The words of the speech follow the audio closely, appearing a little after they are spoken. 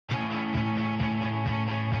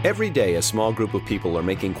Every day, a small group of people are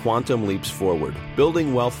making quantum leaps forward,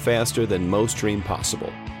 building wealth faster than most dream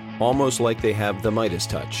possible, almost like they have the Midas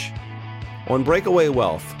touch. On Breakaway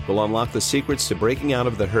Wealth, we'll unlock the secrets to breaking out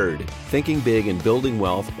of the herd, thinking big, and building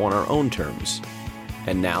wealth on our own terms.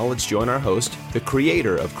 And now let's join our host, the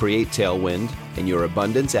creator of Create Tailwind and your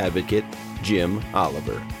abundance advocate, Jim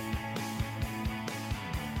Oliver.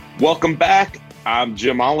 Welcome back. I'm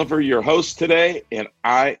Jim Oliver, your host today, and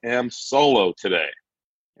I am solo today.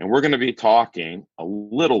 And we're going to be talking a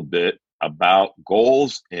little bit about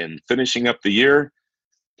goals in finishing up the year,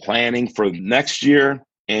 planning for next year,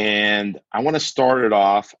 and I want to start it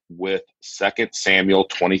off with 2 Samuel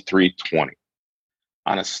 23:20.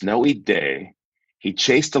 On a snowy day, he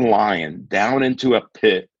chased a lion down into a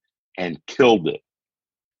pit and killed it.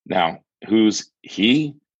 Now, who's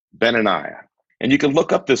he? Benaiah. And you can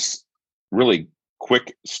look up this really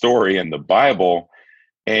quick story in the Bible,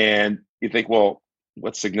 and you think, well,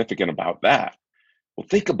 what's significant about that? Well,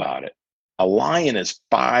 think about it. A lion is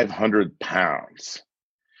 500 pounds.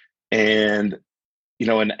 And,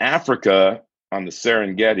 in Africa, on the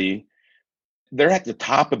Serengeti, they're at the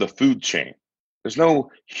top of the food chain. There's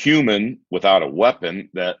no human without a weapon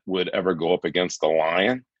that would ever go up against a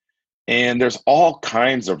lion. And there's all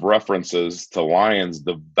kinds of references to lions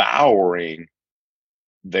devouring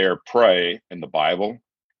their prey in the Bible.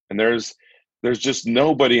 And there's just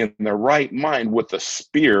nobody in their right mind with a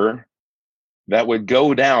spear that would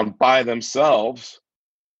go down by themselves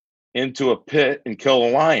into a pit and kill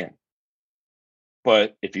a lion.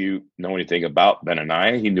 But if you know anything about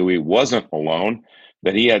Benaiah, he knew he wasn't alone,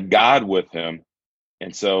 that he had God with him.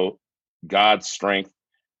 And so God's strength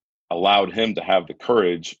allowed him to have the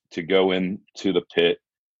courage to go into the pit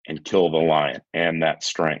and kill the lion, and that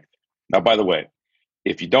strength. Now, by the way,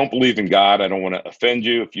 if you don't believe in God, I don't want to offend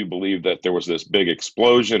you. If you believe that there was this big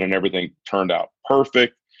explosion and everything turned out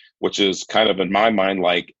perfect, which is kind of in my mind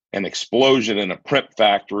like an explosion in a print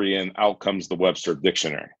factory and out comes the Webster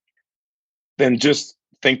Dictionary, then just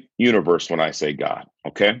think universe when I say God,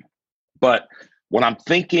 okay? But when I'm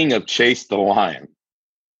thinking of Chase the Lion,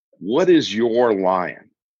 what is your lion?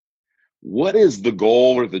 What is the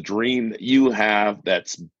goal or the dream that you have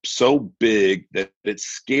that's so big that it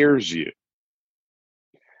scares you?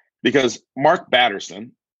 Because Mark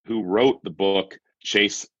Batterson, who wrote the book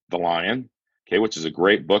Chase the Lion, okay, which is a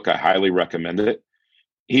great book, I highly recommend it.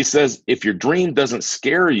 He says, if your dream doesn't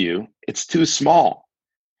scare you, it's too small.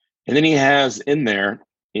 And then he has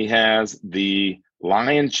the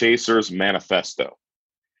Lion Chaser's Manifesto.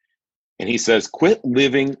 And he says, quit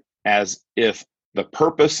living as if the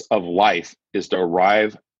purpose of life is to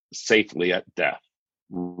arrive safely at death.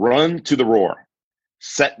 Run to the roar.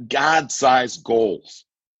 Set God-sized goals.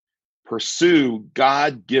 Pursue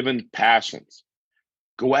God-given passions.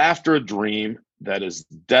 Go after a dream that is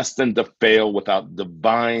destined to fail without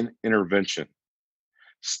divine intervention.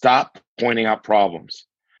 Stop pointing out problems.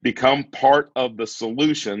 Become part of the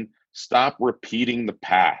solution. Stop repeating the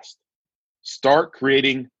past. Start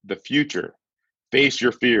creating the future. Face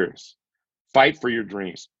your fears. Fight for your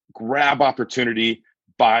dreams. Grab opportunity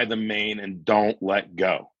by the mane and don't let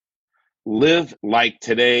go. Live like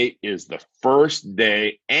today is the first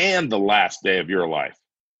day and the last day of your life.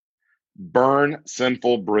 Burn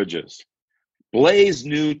sinful bridges. Blaze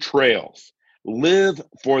new trails. Live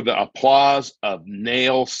for the applause of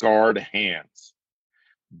nail-scarred hands.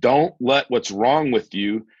 Don't let what's wrong with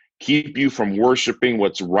you keep you from worshiping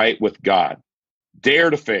what's right with God.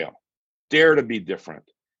 Dare to fail. Dare to be different.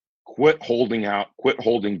 Quit holding out. Quit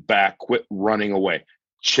holding back. Quit running away.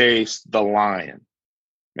 Chase the lion.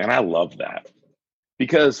 Man, I love that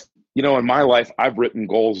because, in my life, I've written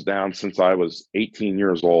goals down since I was 18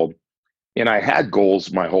 years old, and I had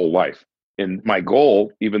goals my whole life. And my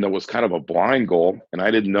goal, even though it was kind of a blind goal, and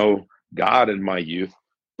I didn't know God in my youth,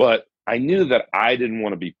 but I knew that I didn't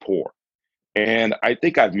want to be poor. And I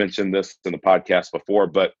think I've mentioned this in the podcast before,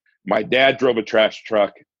 but my dad drove a trash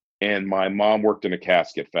truck and my mom worked in a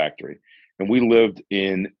casket factory. And we lived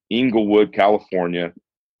in Inglewood, California.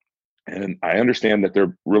 And I understand that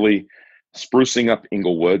they're really sprucing up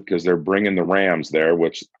Inglewood because they're bringing the Rams there,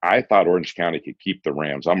 which I thought Orange County could keep the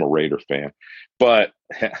Rams. I'm a Raider fan. But,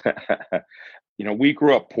 we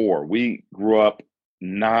grew up poor. We grew up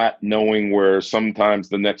not knowing where sometimes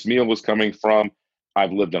the next meal was coming from.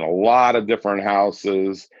 I've lived in a lot of different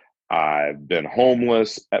houses. I've been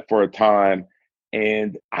homeless for a time,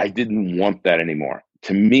 and I didn't want that anymore.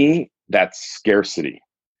 To me, that's scarcity.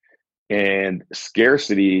 And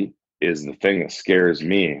scarcity is the thing that scares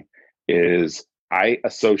me, is I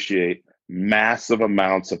associate massive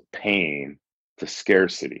amounts of pain to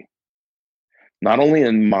scarcity. Not only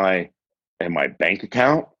in my bank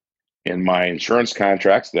account, in my insurance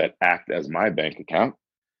contracts that act as my bank account,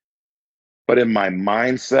 but in my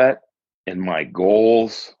mindset, in my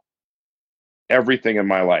goals, everything in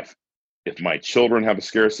my life. If my children have a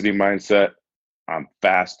scarcity mindset, I'm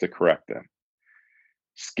fast to correct them.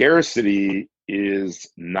 Scarcity is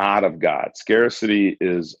not of God. Scarcity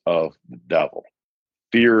is of the devil.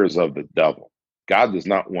 Fear is of the devil. God does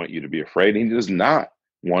not want you to be afraid. He does not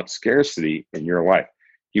want scarcity in your life.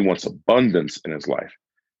 He wants abundance in his life.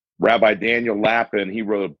 Rabbi Daniel Lapin, he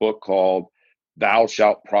wrote a book called Thou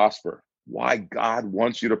Shalt Prosper. Why God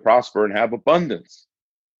wants you to prosper and have abundance.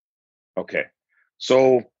 Okay,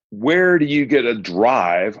 so where do you get a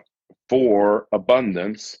drive for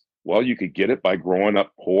abundance? Well, you could get it by growing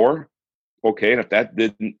up poor. Okay, and if that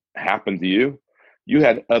didn't happen to you, you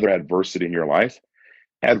had other adversity in your life.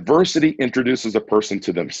 Adversity introduces a person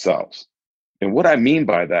to themselves. And what I mean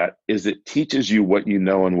by that is it teaches you what you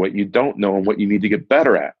know and what you don't know and what you need to get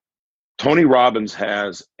better at. Tony Robbins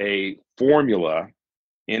has a formula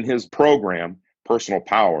in his program, Personal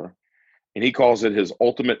Power, and he calls it his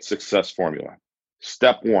ultimate success formula.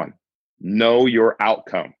 Step 1, know your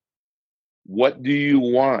outcome. What do you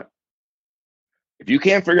want? If you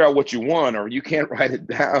can't figure out what you want, or you can't write it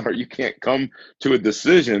down, or you can't come to a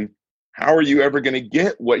decision, how are you ever going to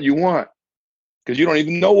get what you want? Because you don't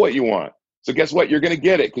even know what you want. So guess what? You're going to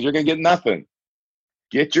get it because you're going to get nothing.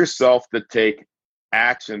 Get yourself to take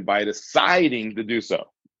action by deciding to do so.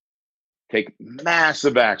 Take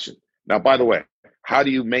massive action. Now, by the way, how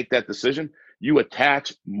do you make that decision? You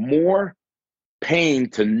attach more pain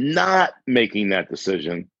to not making that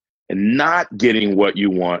decision and not getting what you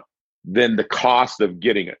want than the cost of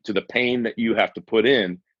getting it, to the pain that you have to put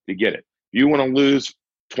in to get it. You want to lose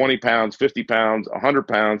 20 pounds, 50 pounds, 100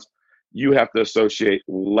 pounds, you have to associate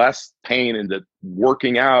less pain into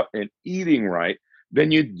working out and eating right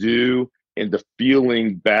than you do into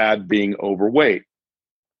feeling bad being overweight.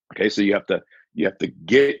 Okay, so you have to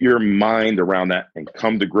get your mind around that and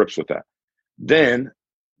come to grips with that. Then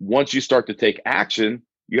once you start to take action,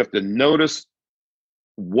 you have to notice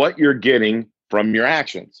what you're getting from your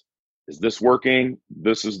actions. Is this working?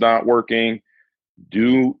 This is not working.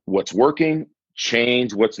 Do what's working,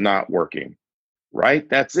 change what's not working, right?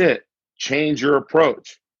 That's it. Change your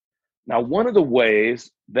approach. Now, one of the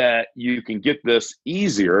ways that you can get this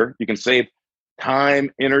easier, you can save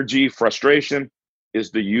time, energy, frustration,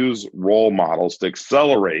 is to use role models to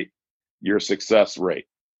accelerate your success rate.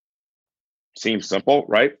 Seems simple,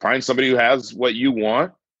 right? Find somebody who has what you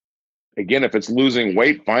want. Again, if it's losing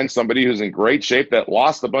weight, find somebody who's in great shape that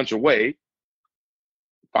lost a bunch of weight.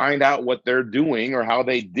 Find out what they're doing or how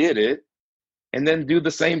they did it, and then do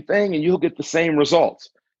the same thing, and you'll get the same results.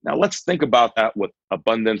 Now, let's think about that with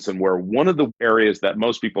abundance, and where one of the areas that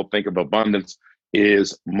most people think of abundance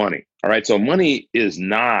is money. All right, so money is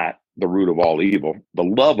not the root of all evil. The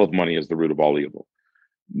love of money is the root of all evil.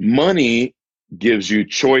 Money gives you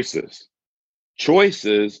choices.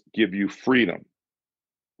 Choices give you freedom,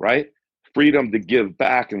 right? Freedom to give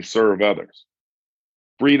back and serve others.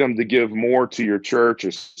 Freedom to give more to your church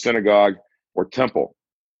or synagogue or temple.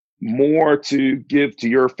 More to give to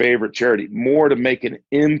your favorite charity. More to make an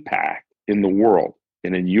impact in the world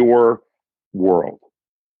and in your world.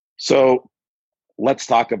 So let's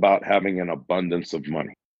talk about having an abundance of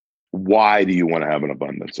money. Why do you want to have an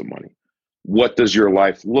abundance of money? What does your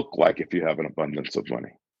life look like if you have an abundance of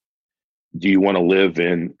money? Do you want to live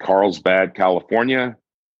in Carlsbad, California?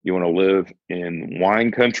 You want to live in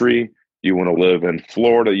wine country? Do you want to live in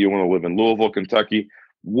Florida? You want to live in Louisville, Kentucky?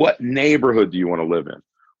 What neighborhood do you want to live in?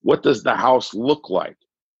 What does the house look like?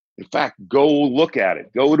 In fact, go look at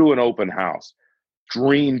it. Go to an open house.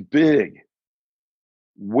 Dream big.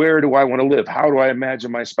 Where do I want to live? How do I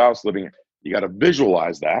imagine my spouse living? You got to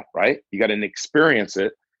visualize that, right? You got to experience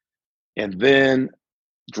it, and then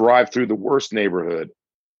drive through the worst neighborhood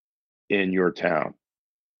in your town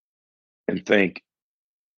and think,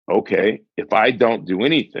 okay, if I don't do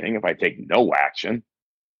anything, if I take no action,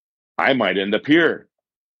 I might end up here.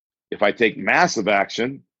 If I take massive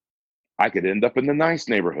action, I could end up in the nice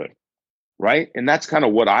neighborhood, right? And that's kind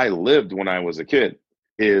of what I lived when I was a kid,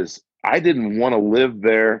 is I didn't want to live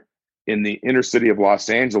there in the inner city of Los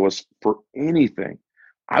Angeles for anything.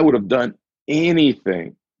 I would have done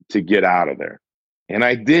anything to get out of there. And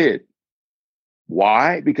I did.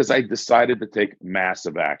 Why? Because I decided to take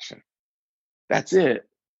massive action. That's it.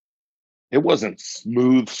 It wasn't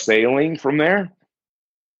smooth sailing from there.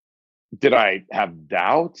 Did I have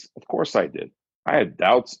doubts? Of course I did. I had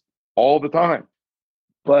doubts all the time.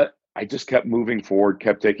 But I just kept moving forward,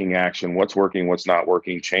 kept taking action. What's working, what's not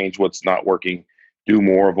working, change what's not working, do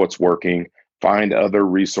more of what's working, find other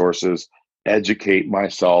resources, educate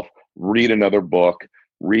myself, read another book,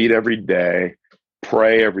 read every day,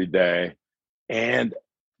 pray every day, and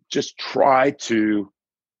just try to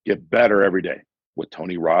get better every day. What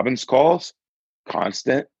Tony Robbins calls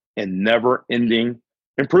constant and never ending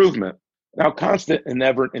improvement. Now, constant and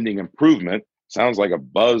never ending improvement sounds like a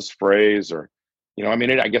buzz phrase, or, I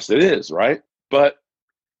mean, I guess it is, right? But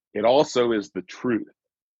it also is the truth.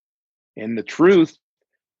 And the truth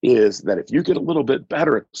is that if you get a little bit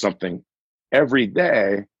better at something every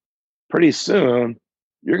day, pretty soon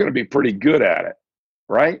you're going to be pretty good at it,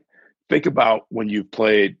 right? Think about when you've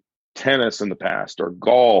played tennis in the past or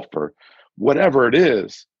golf or whatever it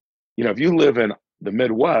is. If you live in the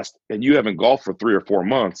Midwest and you haven't golfed for 3 or 4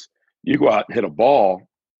 months, you go out and hit a ball,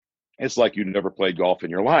 it's like you never played golf in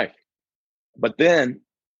your life. But then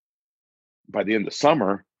by the end of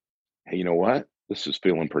summer, hey, you know what? This is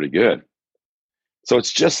feeling pretty good. So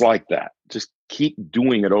it's just like that. Just keep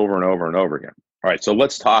doing it over and over and over again. All right, so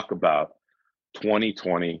let's talk about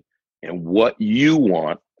 2020 and what you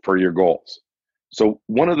want for your goals. So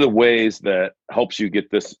one of the ways that helps you get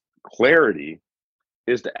this clarity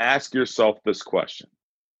is to ask yourself this question.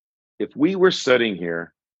 If we were sitting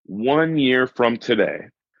here 1 year from today,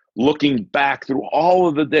 looking back through all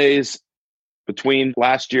of the days between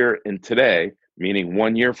last year and today, meaning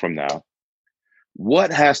 1 year from now,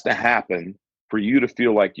 what has to happen for you to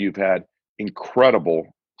feel like you've had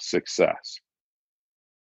incredible success?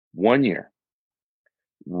 1 year.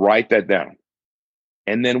 Write that down.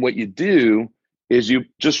 And then what you do is you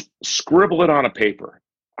just scribble it on a paper.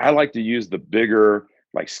 I like to use the bigger,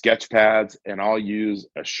 like sketch pads, and I'll use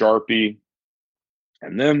a Sharpie.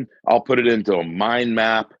 And then I'll put it into a mind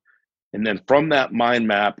map. And then from that mind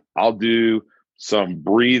map, I'll do some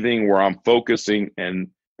breathing where I'm focusing and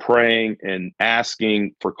praying and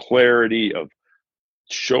asking for clarity of,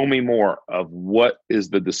 show me more of what is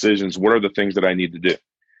the decisions, what are the things that I need to do.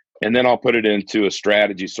 And then I'll put it into a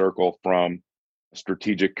strategy circle from a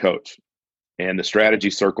strategic coach. And the strategy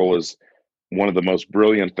circle is one of the most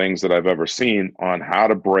brilliant things that I've ever seen on how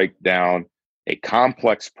to break down a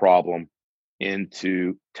complex problem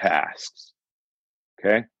into tasks.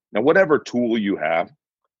 Okay. Now, whatever tool you have,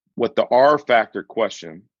 what the R factor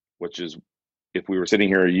question, which is if we were sitting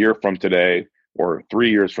here a year from today, or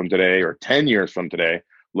 3 years from today, or 10 years from today,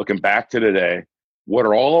 looking back to today, what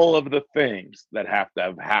are all of the things that have to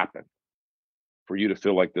have happened for you to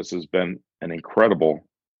feel like this has been an incredible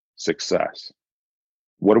success?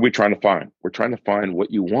 What are we trying to find? We're trying to find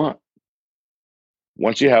what you want.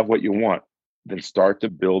 Once you have what you want, then start to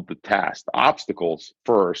build the task. The obstacles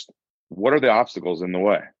first. What are the obstacles in the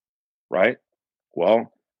way, right?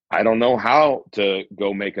 Well, I don't know how to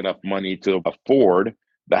go make enough money to afford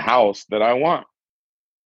the house that I want.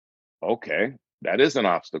 Okay, that is an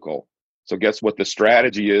obstacle. So guess what the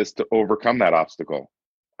strategy is to overcome that obstacle?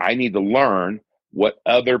 I need to learn what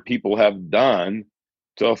other people have done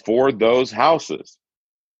to afford those houses.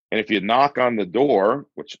 And if you knock on the door,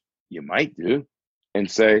 which you might do, and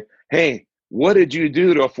say, hey, what did you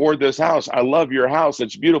do to afford this house? I love your house.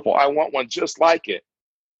 It's beautiful. I want one just like it.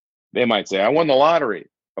 They might say, I won the lottery.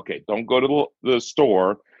 Okay, don't go to the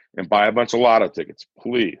store and buy a bunch of lotto tickets,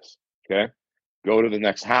 please. Okay, go to the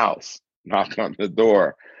next house, knock on the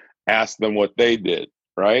door, ask them what they did,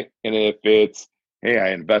 right? And if it's, hey,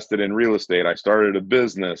 I invested in real estate, I started a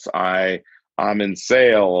business, I'm in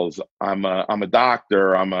sales, I'm a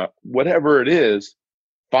doctor, whatever it is,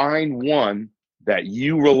 find one that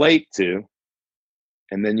you relate to.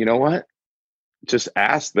 And then you know what? Just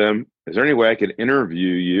ask them, is there any way I could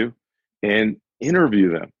interview you? And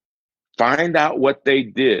interview them. Find out what they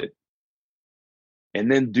did.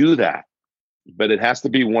 And then do that. But it has to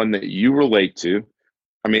be one that you relate to.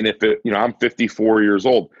 I mean, I'm 54 years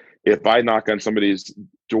old. If I knock on somebody's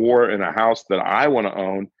door in a house that I want to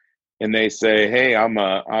own, and they say, hey, I'm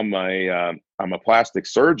a plastic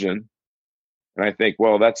surgeon. And I think,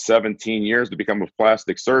 well, that's 17 years to become a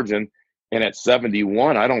plastic surgeon. And at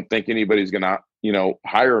 71, I don't think anybody's going to,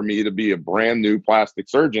 hire me to be a brand new plastic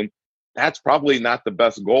surgeon. That's probably not the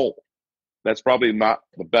best goal. That's probably not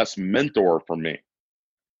the best mentor for me.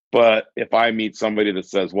 But if I meet somebody that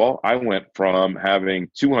says, well, I went from having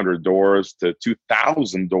 200 doors to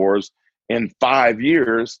 2,000 doors in 5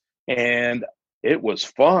 years, and it was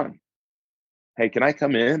fun. Hey, can I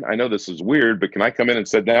come in? I know this is weird, but can I come in and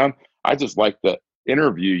sit down? I just like to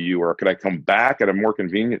interview you, or could I come back at a more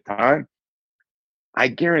convenient time? I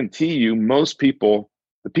guarantee you most people,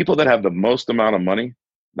 the people that have the most amount of money,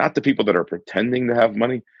 not the people that are pretending to have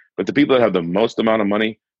money, but the people that have the most amount of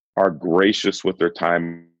money are gracious with their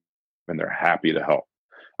time and they're happy to help.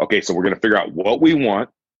 Okay, so we're going to figure out what we want.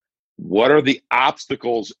 What are the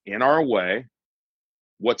obstacles in our way?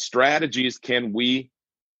 What strategies can we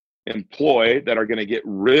employ that are going to get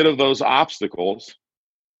rid of those obstacles?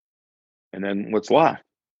 And then what's left?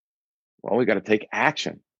 Well, we got to take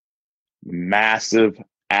action, massive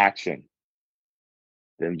action.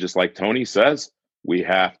 Then, just like Tony says, we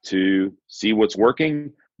have to see what's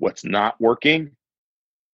working, what's not working.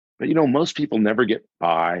 But most people never get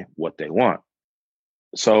by what they want.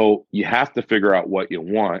 So you have to figure out what you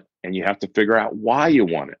want, and you have to figure out why you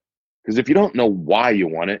want it. Because if you don't know why you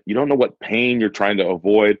want it, you don't know what pain you're trying to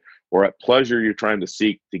avoid or what pleasure you're trying to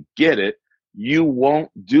seek to get it, you won't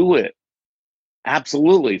do it.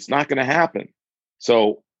 Absolutely, it's not going to happen.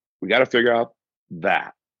 So we got to figure out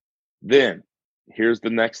that. Then here's the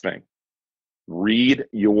next thing. Read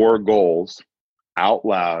your goals out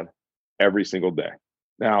loud every single day.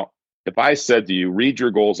 Now, if I said to you, read your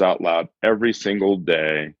goals out loud every single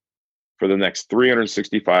day for the next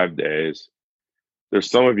 365 days, there's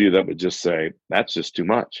some of you that would just say, that's just too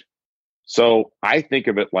much. So I think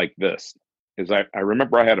of it like this, is I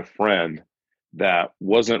remember I had a friend that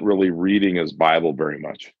wasn't really reading his Bible very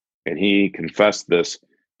much. And he confessed this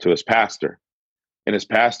to his pastor. And his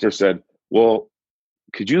pastor said, well,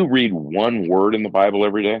 could you read one word in the Bible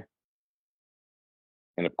every day?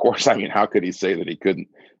 And of course, how could he say that he couldn't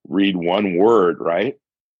read one word, right?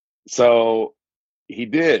 So he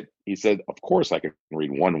did. He said, of course I can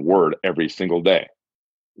read one word every single day.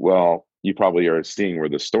 Well, you probably are seeing where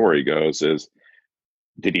the story goes is,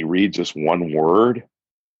 did he read just one word?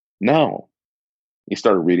 No. He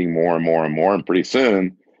started reading more and more and more, and pretty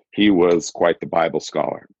soon he was quite the Bible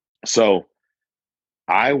scholar. So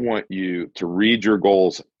I want you to read your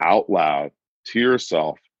goals out loud to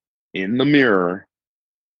yourself in the mirror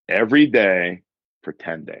every day for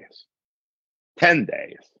 10 days. 10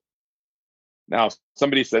 days. Now,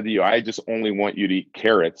 somebody said to you, I just only want you to eat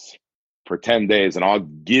carrots for 10 days and I'll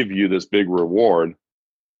give you this big reward.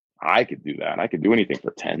 I could do that. I could do anything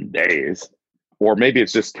for 10 days. Or maybe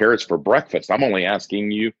it's just carrots for breakfast. I'm only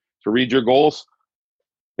asking you to read your goals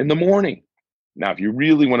in the morning. Now, if you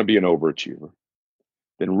really want to be an overachiever,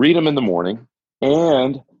 then read them in the morning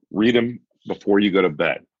and read them before you go to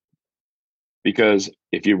bed. Because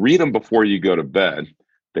if you read them before you go to bed,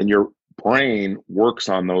 then your brain works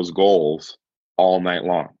on those goals all night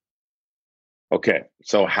long. Okay,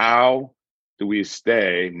 so how do we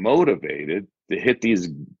stay motivated to hit these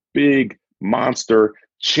big monster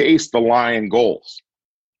chase the lion goals?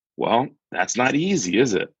 Well, that's not easy,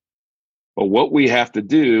 is it? But what we have to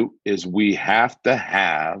do is we have to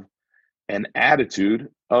have an attitude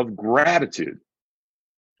of gratitude.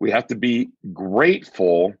 We have to be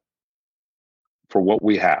grateful for what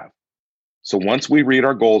we have. So once we read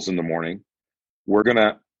our goals in the morning, we're going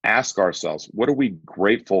to ask ourselves, what are we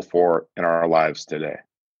grateful for in our lives today?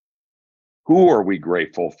 Who are we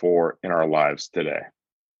grateful for in our lives today?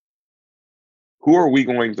 Who are we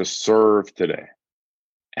going to serve today?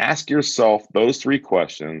 Ask yourself those three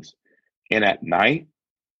questions, and at night,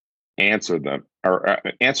 answer them, or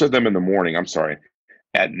answer them in the morning. I'm sorry.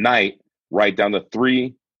 At night, write down the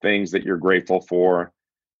three things that you're grateful for,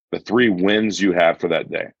 the three wins you have for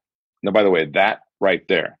that day. Now, by the way, that right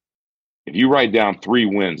there, if you write down three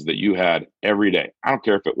wins that you had every day, I don't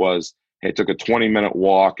care if it was, hey, it took a 20-minute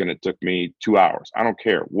walk and it took me 2 hours. I don't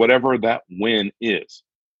care. Whatever that win is,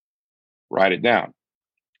 write it down.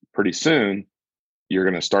 Pretty soon, you're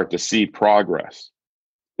going to start to see progress.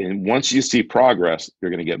 And once you see progress,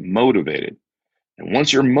 you're going to get motivated. And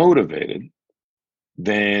once you're motivated,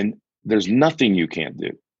 then there's nothing you can't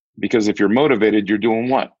do. Because if you're motivated, you're doing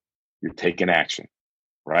what? You're taking action,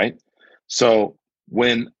 right? So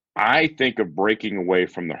when I think of breaking away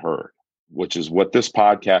from the herd, which is what this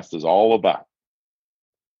podcast is all about,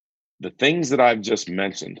 the things that I've just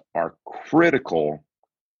mentioned are critical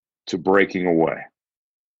to breaking away.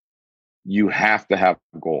 You have to have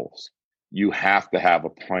goals. You have to have a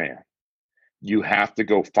plan. You have to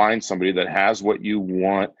go find somebody that has what you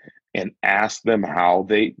want and ask them how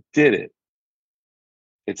they did it.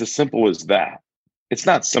 It's as simple as that. It's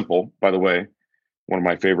not simple, by the way. One of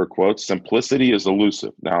my favorite quotes, simplicity is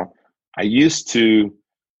elusive. Now, I used to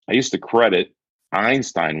credit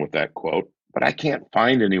Einstein with that quote, but I can't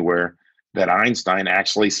find anywhere that Einstein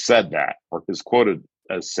actually said that or is quoted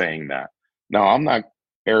as saying that. Now, I'm not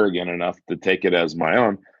arrogant enough to take it as my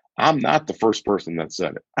own. I'm not the first person that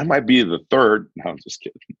said it. I might be the third. No, I'm just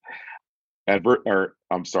kidding.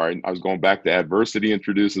 I'm sorry. I was going back to adversity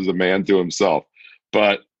introduces a man to himself.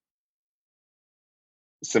 But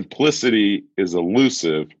simplicity is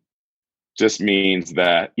elusive just means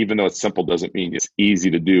that even though it's simple doesn't mean it's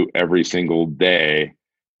easy to do every single day,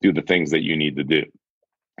 do the things that you need to do.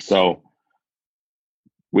 So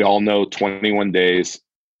we all know 21 days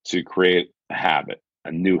to create a habit,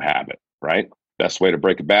 a new habit, right? Best way to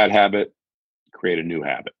break a bad habit, create a new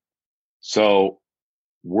habit. So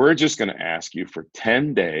we're just going to ask you for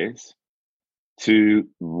 10 days to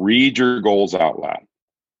read your goals out loud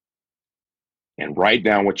and write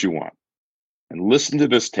down what you want and listen to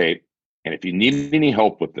this tape. And if you need any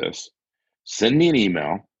help with this, send me an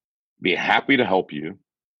email. Be happy to help you.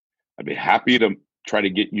 I'd be happy to try to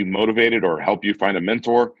get you motivated or help you find a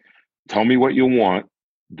mentor. Tell me what you want,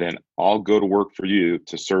 then I'll go to work for you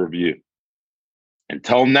to serve you.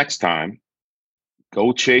 Until next time,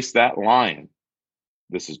 go chase that lion.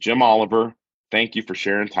 This is Jim Oliver. Thank you for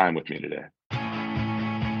sharing time with me today.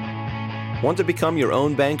 Want to become your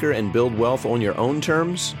own banker and build wealth on your own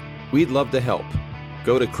terms? We'd love to help.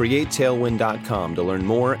 Go to createtailwind.com to learn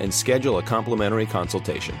more and schedule a complimentary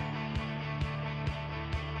consultation.